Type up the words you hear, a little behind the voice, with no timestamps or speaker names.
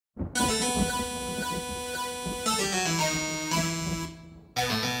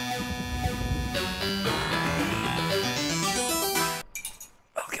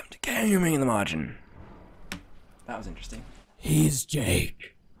Welcome to Gaming in the Margin. That was interesting. He's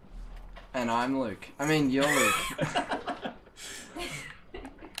Jake. And I'm Luke. I mean, you're Luke.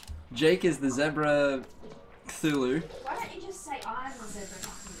 Jake is the zebra Cthulhu. Why don't you just say I'm the zebra?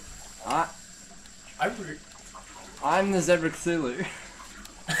 I'm the zebra Cthulhu.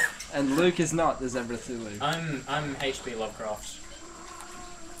 And Luke is not the zebra Cthulhu. I'm H.P. Lovecraft.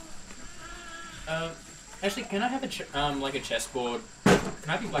 Actually, can I have like a chessboard? Can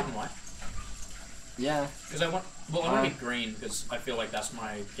I be black and white? Yeah. Because I want to be green because I feel like that's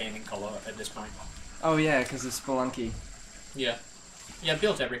my gaming color at this point. Oh yeah, because of Spelunky. Yeah. Yeah, I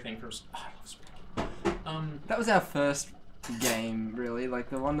built everything from. That was our first game, really. Like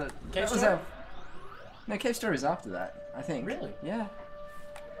the one that. Cave was Story? our. No, Cave Story was after that, I think. Really? Yeah.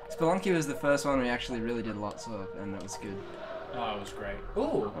 Spelunky was the first one we actually really did lots of, and it was good. Oh, it was great.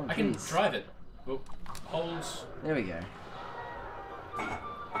 Ooh, I can drive it. Oh, holes. There we go.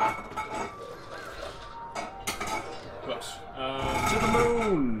 Whoops. To the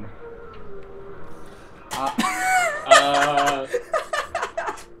moon!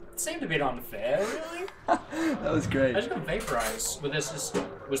 It seemed a bit unfair, really. That was great. I just got vaporized.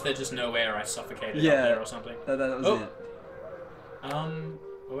 Was there just no air? I suffocated Yeah. up there or something? That was it.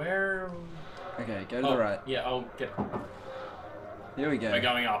 Where? Okay, go to the right. Yeah, I'll get. Here we go. We're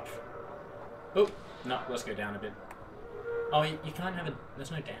going up. Oh, no, let's go down a bit. Oh, you can't have it. There's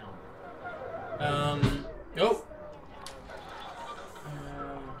no down. Oh.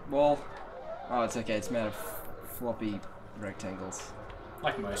 Well, oh, it's okay. It's made of floppy rectangles.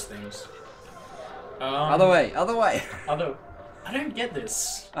 Like most things. Other way. Although, I don't get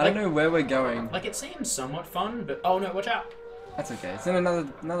this. I don't know where we're going. Like, it seems somewhat fun, but oh no, watch out! That's okay. It's in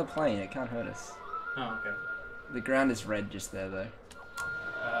another plane. It can't hurt us. Oh, okay. The ground is red just there, though.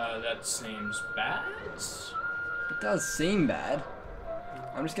 That seems bad. It does seem bad.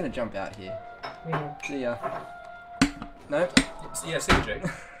 I'm just gonna jump out here. See ya. Nope. Yeah, see you, Jake.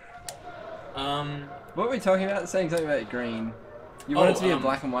 What were we talking about? Saying something about green. You want it to be a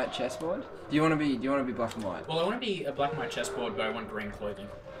black and white chessboard? Do you want to be black and white? Well, I want to be a black and white chessboard, but I want green clothing.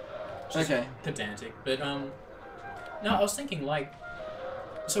 Okay. Pedantic, but no, I was thinking like.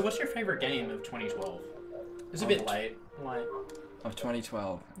 So, what's your favorite game of 2012? It's a bit late. Like. Of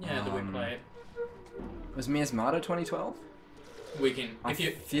 2012. Yeah, that we played. Was Miasmata 2012? We can. I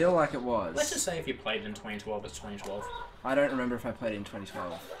feel like it was. Let's just say if you played in 2012, it's 2012. I don't remember if I played it in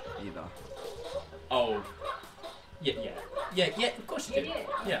 2012 either. Oh. Yeah. Of course you did.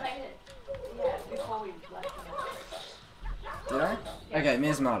 Yeah. Before we left. Did I? Okay,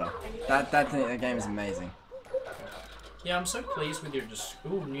 Miasmata. That game is amazing. Yeah, I'm so pleased with your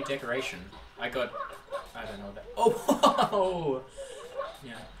ooh, new decoration. I don't know that. Oh.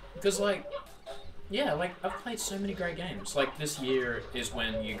 Yeah. Because like. Yeah, like, I've played so many great games. Like, this year is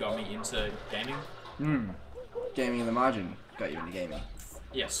when you got me into gaming. Gaming in the Margin got you into gaming.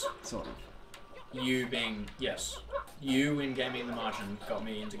 Yes. Sort of. You in Gaming in the Margin got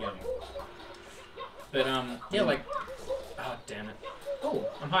me into gaming. But, yeah, like, oh, damn it. Oh,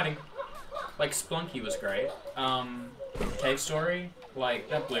 I'm hiding. Like, Spelunky was great. Cave Story, like,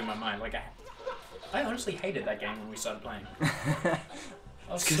 that blew my mind. Like, I honestly hated that game when we started playing.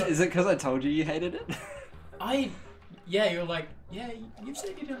 Is it because I told you hated it? Yeah, you're like, yeah, you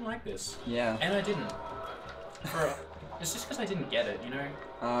said you didn't like this. Yeah. And I didn't. It's just because I didn't get it, you know?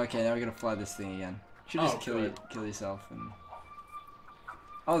 Oh, okay, now we're gonna fly this thing again. Should just kill yourself and...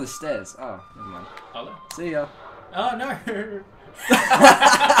 Oh, the stairs. Oh, never mind. Are they? See ya. Oh, no!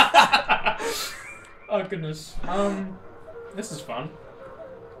 Oh, goodness. This is fun.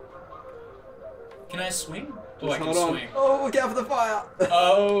 Can I swing? Oh, I can swing. Oh, look out for the fire!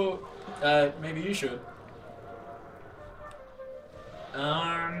 Oh, maybe you should.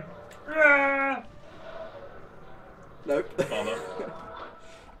 Nope. Bother.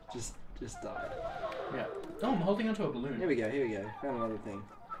 just died. Yeah. Oh, I'm holding onto a balloon. Here we go. Found another thing.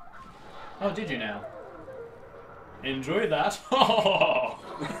 Oh, did you now? Enjoy that. Oh!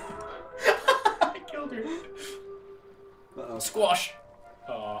 I killed her. Uh-oh. Squash.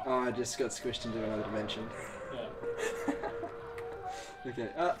 Oh. Oh, I just got squished into another dimension. Yeah. Okay.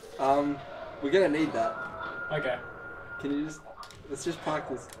 We're gonna need that. Okay. Can you let's just park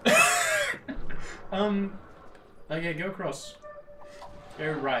this. Okay, go across.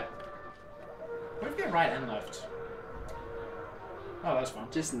 Go right. What if you go right and left? Oh, that's fun.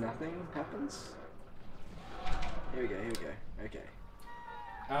 Just nothing happens? Here we go. Okay.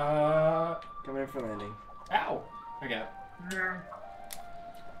 Coming in for landing. Ow! Okay.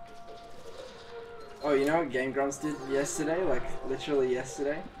 Oh, you know what Game Grumps did yesterday? Like, literally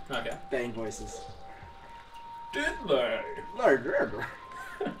yesterday? Okay. Bane voices. Did they? No, good.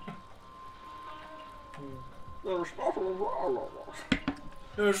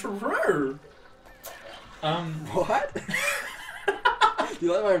 It's rare. What? Do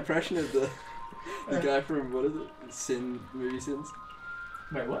you like my impression of the guy from, what is it? Sin, movie Sins?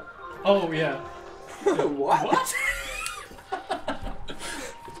 Wait, what? Oh, yeah. What? What?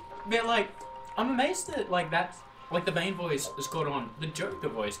 But, like, I'm amazed that, like, that's, like, the Bane voice is caught on. The Joker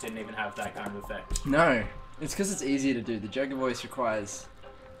voice didn't even have that kind of effect. No. It's because it's easier to do. The Joker voice requires...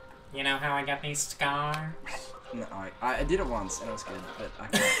 You know how I got these scars? No, I did it once and it was good, but I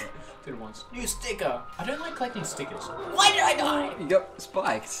can't. Did it once. New sticker! I don't like collecting stickers. Why did I die? You got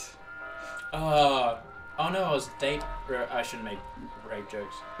spiked. Oh no, I was I shouldn't make rape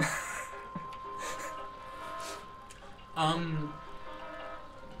jokes.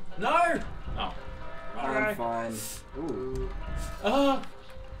 No! Oh. I'm Alright. fine. Ooh.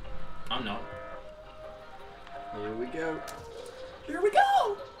 I'm not. Here we go. Here we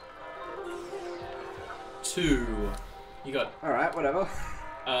go! 2. You got, Alright, whatever.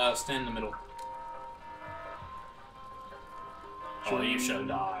 stand in the middle. Oh, you shall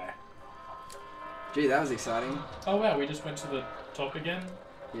die. Gee, that was exciting. Oh wow, we just went to the top again?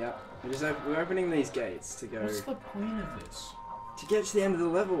 Yeah. We're opening these gates to go... What's the point of this? To get to the end of the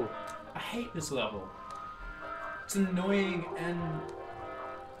level. I hate this level. It's annoying and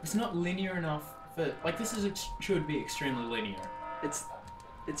it's not linear enough for, like, this should be extremely linear. It's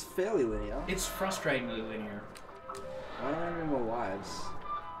fairly linear. It's frustratingly linear. Why don't I have any more lives?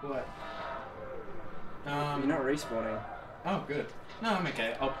 What? You're not respawning. Oh, good. No, I'm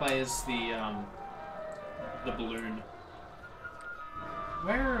okay. I'll play as the balloon.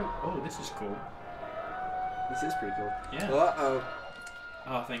 Where? Oh, this is cool. This is pretty cool. Yeah. Uh-oh.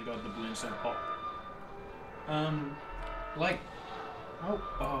 Oh, thank God the balloons don't pop. Like, oh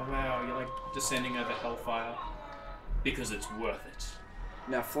wow, you're like descending over hellfire because it's worth it.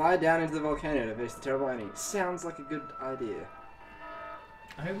 Now fly down into the volcano to face the terrible enemy. Sounds like a good idea.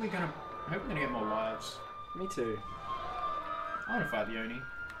 I hope we're gonna get more lives. Me too. I want to fight the Oni.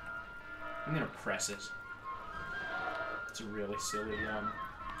 I'm gonna press it. It's a really silly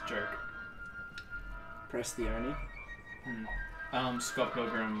joke. Press the Oni. Scott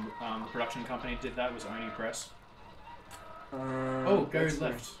Pilgrim, the production company did that. Was Oni Press. Go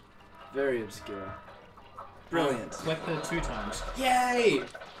left. Very obscure. Brilliant. Collect the 2 times. Yay!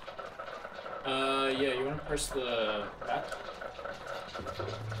 Yeah, you want to press that?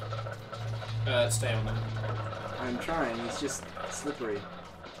 Stay on there. I'm trying, it's just slippery.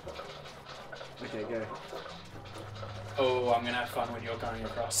 Okay, go. Oh, I'm gonna have fun when you're going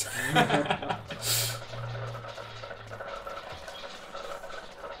across.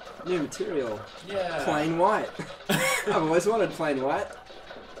 New material. Yeah. Plain white. I've always wanted plain white.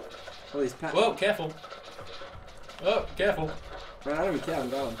 All these patterns. Whoa, careful. Oh, careful. Man, I don't even care, I'm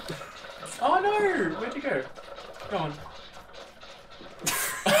going. Oh no! Where'd you go? Go on.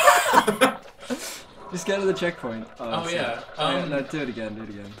 Just go to the checkpoint. Oh yeah. No, do it again, do it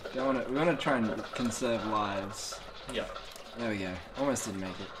again. We wanna try and conserve lives. Yeah. There we go. Almost didn't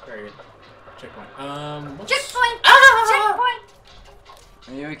make it. Very good. Checkpoint. Checkpoint! Ah! Checkpoint!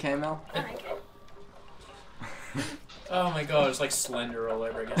 Are you okay, Mel? I'm okay. Oh my god, it's like Slender all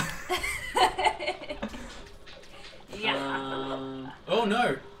over again. Yeah. Oh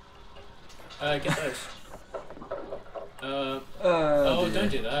no! Get those. Oh, dear.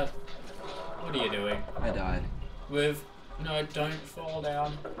 don't do that. What are you doing? I died. No, don't fall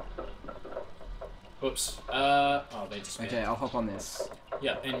down. Whoops. Oh, they just Okay, I'll hop on this.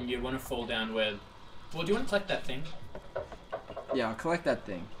 Yeah, and you want to fall down where... Well, do you want to collect that thing? Yeah, I'll collect that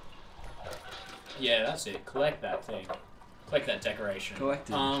thing. Yeah, that's it. Collect that thing. Collect that decoration.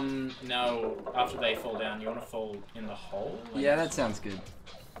 Collected. No, after they fall down, you want to fall in the hole? Like Yeah, that sounds good.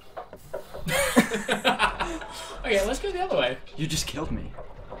 Okay, let's go the other way. You just killed me.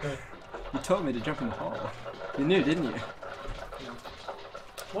 You told me to jump in the hole. You knew, didn't you?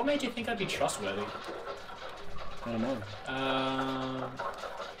 What made you think I'd be trustworthy? I don't know.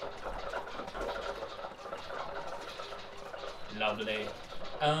 Lovely.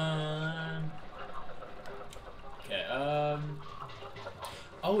 Okay,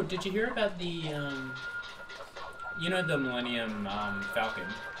 oh, did you hear about the, you know the Millennium, Falcon?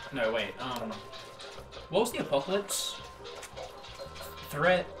 No, wait, what was the apocalypse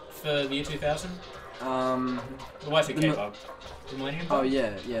threat for the year 2000? The Y2K bug. The Millennium bug? Oh,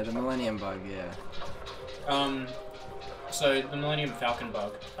 yeah, the Millennium bug, yeah. So, the Millennium Falcon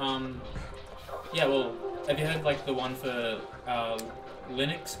bug. Yeah, well, have you heard, like, the one for,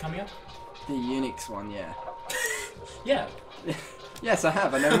 Linux coming up? The Unix one, yeah. Yeah. Yes, I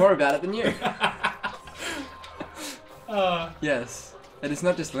have. I know more about it than you. Uh, Yes. And it's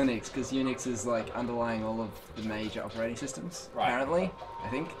not just Linux, because Unix is like underlying all of the major operating systems, Right. apparently, I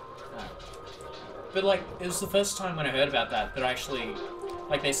think. no. But like, it was the first time when I heard about that I actually,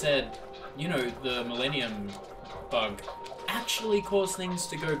 like they said, you know, the Millennium bug actually caused things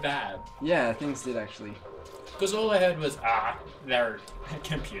to go bad. Yeah, things did actually. Because all I heard was, they're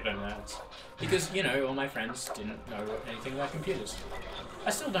computer nerds. Because, you know, all my friends didn't know anything about computers. I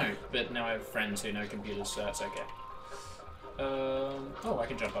still don't, but now I have friends who know computers, so that's okay. Oh, I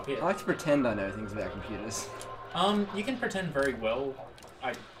can jump up here. I like to pretend I know things about computers. You can pretend very well.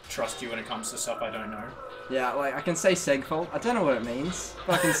 I trust you when it comes to stuff I don't know. Yeah, like, I can say segfault. I don't know what it means,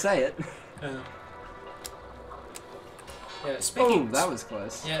 but I can say it. Yeah, speaking... Oh, that was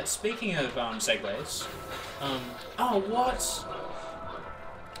close. Yeah, speaking of, segues... oh, what?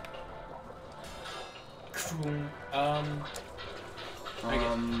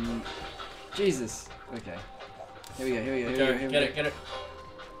 Okay. Jesus. Okay. Here we go, here we go, here we Go, go, here we get go. it, get it.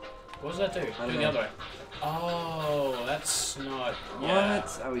 What does that do? I Do don't it the know. other way. Oh, that's not... Yeah.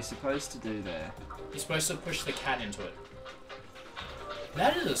 What are we supposed to do there? You're supposed to push the cat into it.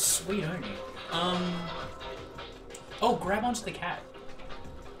 That is a sweet Oni. Oh, grab onto the cat.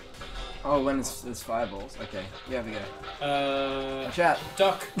 Oh, when it's fireballs. Okay, here we go. Watch out.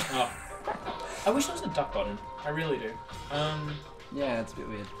 Duck. Oh. I wish there was a duck button. I really do. Yeah, it's a bit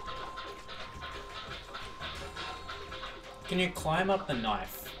weird. Can you climb up the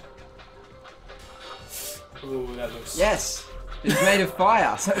knife? Ooh, that looks... Yes! It's made of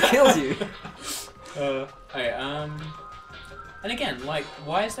fire, so it kills you. Okay, and again, like,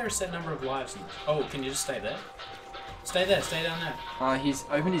 why is there a set number of lives? Oh, can you just stay there? Stay there, stay down there. He's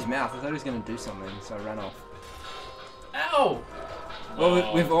opened his mouth. I thought he was going to do something, so I ran off. Ow!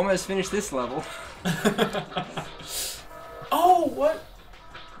 Well, we've almost finished this level. Oh, what?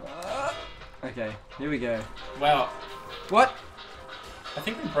 Okay, here we go. Wow. What? I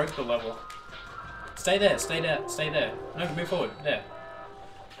think we broke the level. Stay there, stay there, stay there. No, move forward. There.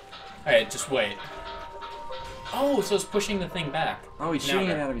 Okay, just wait. Oh, so it's pushing the thing back. Oh, he's Now shooting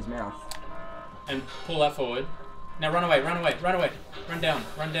go. it out of his mouth. And pull that forward. Now run away, run away, run away. Run down,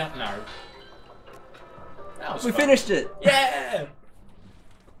 run down. No. That was We fun. finished it! Yeah!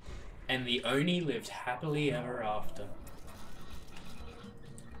 And the Oni lived happily ever after.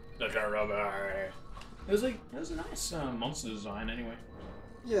 It was like, it was a nice monster design anyway.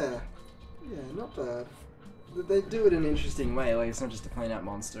 Yeah. Yeah, not bad. They do it in an interesting way. Like, it's not just a plain out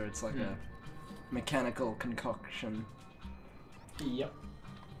monster, it's like a mechanical concoction. Yep.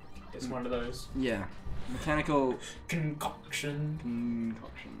 It's one of those. Yeah. Mechanical Concoction.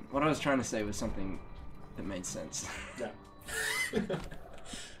 concoction. What I was trying to say was something that made sense. Yeah.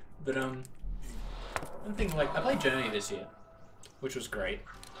 But one thing, like, I played Journey this year, which was great.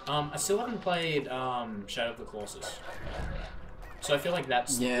 I still haven't played Shadow of the Colossus. So I feel like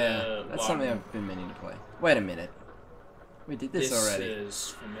that's Yeah, that's something I've been meaning to play. Wait a minute. We did this already. This is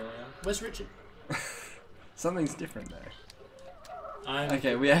familiar. Where's Richard? Something's different though. I'm...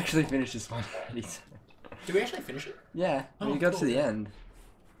 Okay, we actually finished this one already. Did we actually finish it? Yeah, Oh, we got cool. to the end.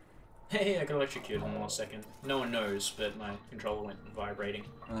 Hey, I got electrocuted in 1 second. No one knows, but my controller went vibrating.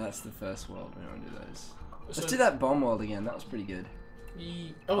 Oh, that's the first world. We don't do those. So- Let's do that bomb world again. That was pretty good.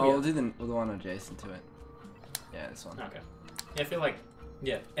 Oh, We'll yeah. do the one adjacent to it. Yeah, this one. Okay. Yeah, I feel like,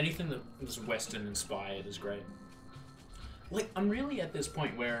 yeah, anything that is Western inspired is great. Like, I'm really at this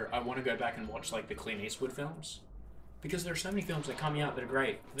point where I want to go back and watch, like, the Clint Eastwood films. Because there are so many films that come out that are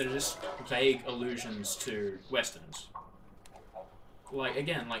great, that are just vague allusions to Westerns. Like,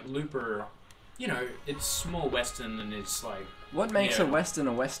 again, like Looper, you know, it's more Western than it's, like... What makes Yeah. a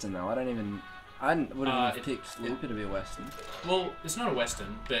western though? I don't even... I would have picked it- Looper to be a western. Well, it's not a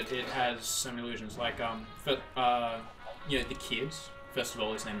Western, but it has some illusions. Like, you know, the Kid. First of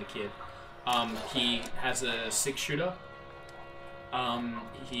all, he's named the Kid. He has a 6-shooter.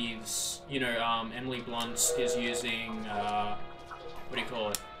 He's, you know, Emily Blunt is using, what do you call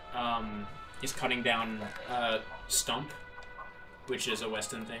it? He's cutting down stump, which is a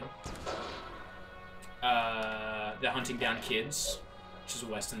Western thing. They're hunting down kids, which is a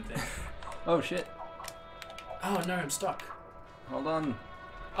Western thing. Oh shit. Oh no, I'm stuck. Hold on.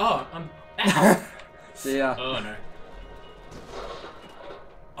 Oh, I'm... Ow! See ya. Oh no.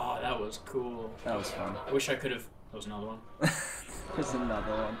 Oh, that was cool. That was fun. I wish I could have... There was another one. There's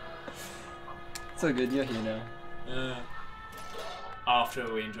another one. It's so good, you're here now.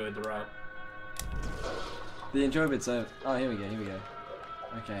 After we enjoyed the ride. The enjoy bit's over. Oh, here we go, here we go.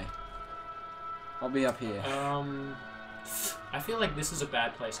 Okay. I'll be up here. I feel like this is a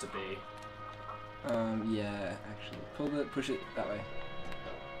bad place to be. Yeah, actually. Push it that way.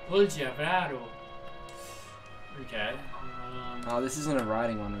 Collaborators. Okay. Oh, this isn't a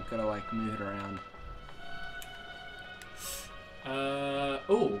riding one. We've got to like move it around. Oh.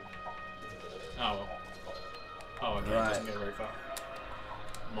 Oh, well. Oh, okay. Right. It doesn't go very far.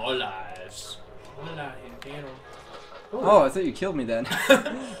 More lives. Hola, entero. Oh, I thought you killed me then.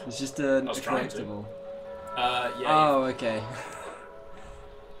 It's just a was trying to. collectible. Yeah. Oh, okay.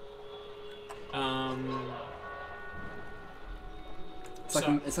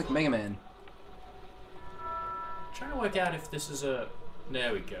 It's like Mega Man. Trying to work out if this is a.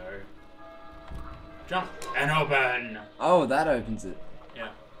 There we go. Jump and open. Oh, that opens it. Yeah.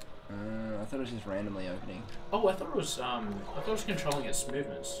 I thought it was just randomly opening. Oh, I thought it was controlling its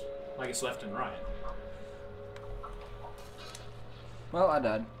movements, like its left and right. Well, I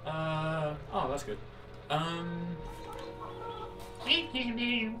died. Oh, that's good.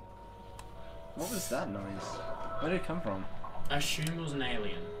 What was that noise? Where did it come from? I assume it was an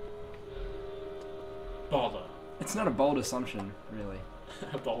alien. Boulder. It's not a bold assumption, really.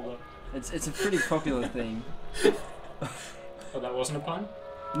 A boulder. It's a pretty popular thing. Oh, that wasn't a pun?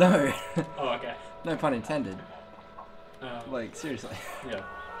 No. Oh, okay. No pun intended. Like, seriously. yeah.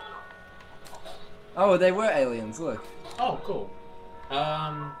 Oh, they were aliens, look. Oh, cool.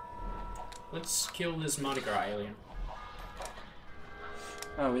 Let's kill this Mardi Gras alien.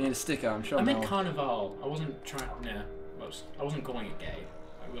 Oh, we need a sticker, I'm sure. I meant Carnival. I wasn't trying. Nah, I wasn't calling it gay.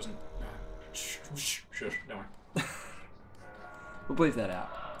 I wasn't. Shush, don't worry. We'll bleep that out.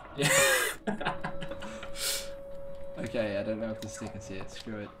 Yeah. Okay, I don't know if the sticker's here.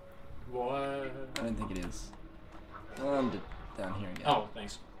 Screw it. What? I don't think it is. Well, I'm down here again. Oh,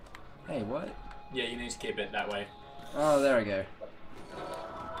 thanks. Hey, what? Yeah, you need to keep it that way. Oh, there we go.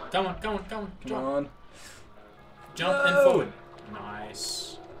 Come on, come on, come on. Come on. Jump and forward.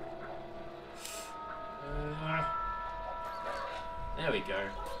 Nice. There we go.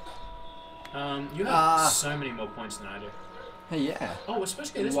 You have so many more points than I do. Hey, yeah. Oh, we're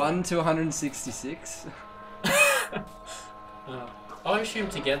supposed to get this 1 to 166. I assume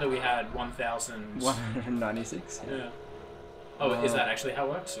together we had 1,000. 196. Yeah. Oh, is that actually how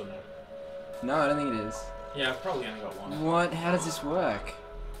it works or no? No, I don't think it is. Yeah, I've probably only got one. What? How does this work?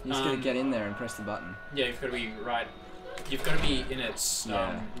 You just gotta get in there and press the button. Yeah, you've got to be right. You've got to be in its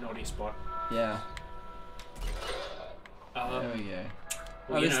naughty spot. Yeah. There we go.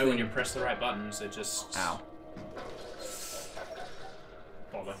 Well, you know, when you press the right buttons, it just. Ow.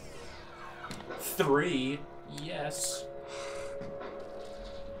 Bother. 3. Yes.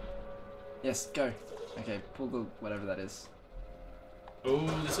 Yes, go. Okay, pull the whatever that is. Oh,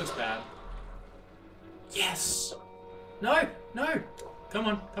 this looks bad. Yes! No! No! Come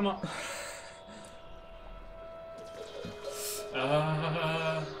on, come on.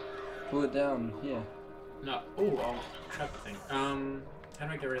 Pull it down, yeah. No. Oh, I'll trap the thing. How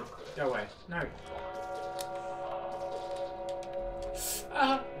do I get rid of it? Go away. No.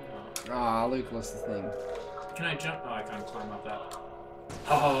 Ah, Luke lost the thing. Can I jump? Oh, I can't climb up that.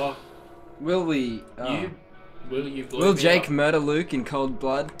 Oh. Will we? Will you blow Will me Jake up? murder Luke in cold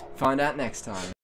blood? Find out next time.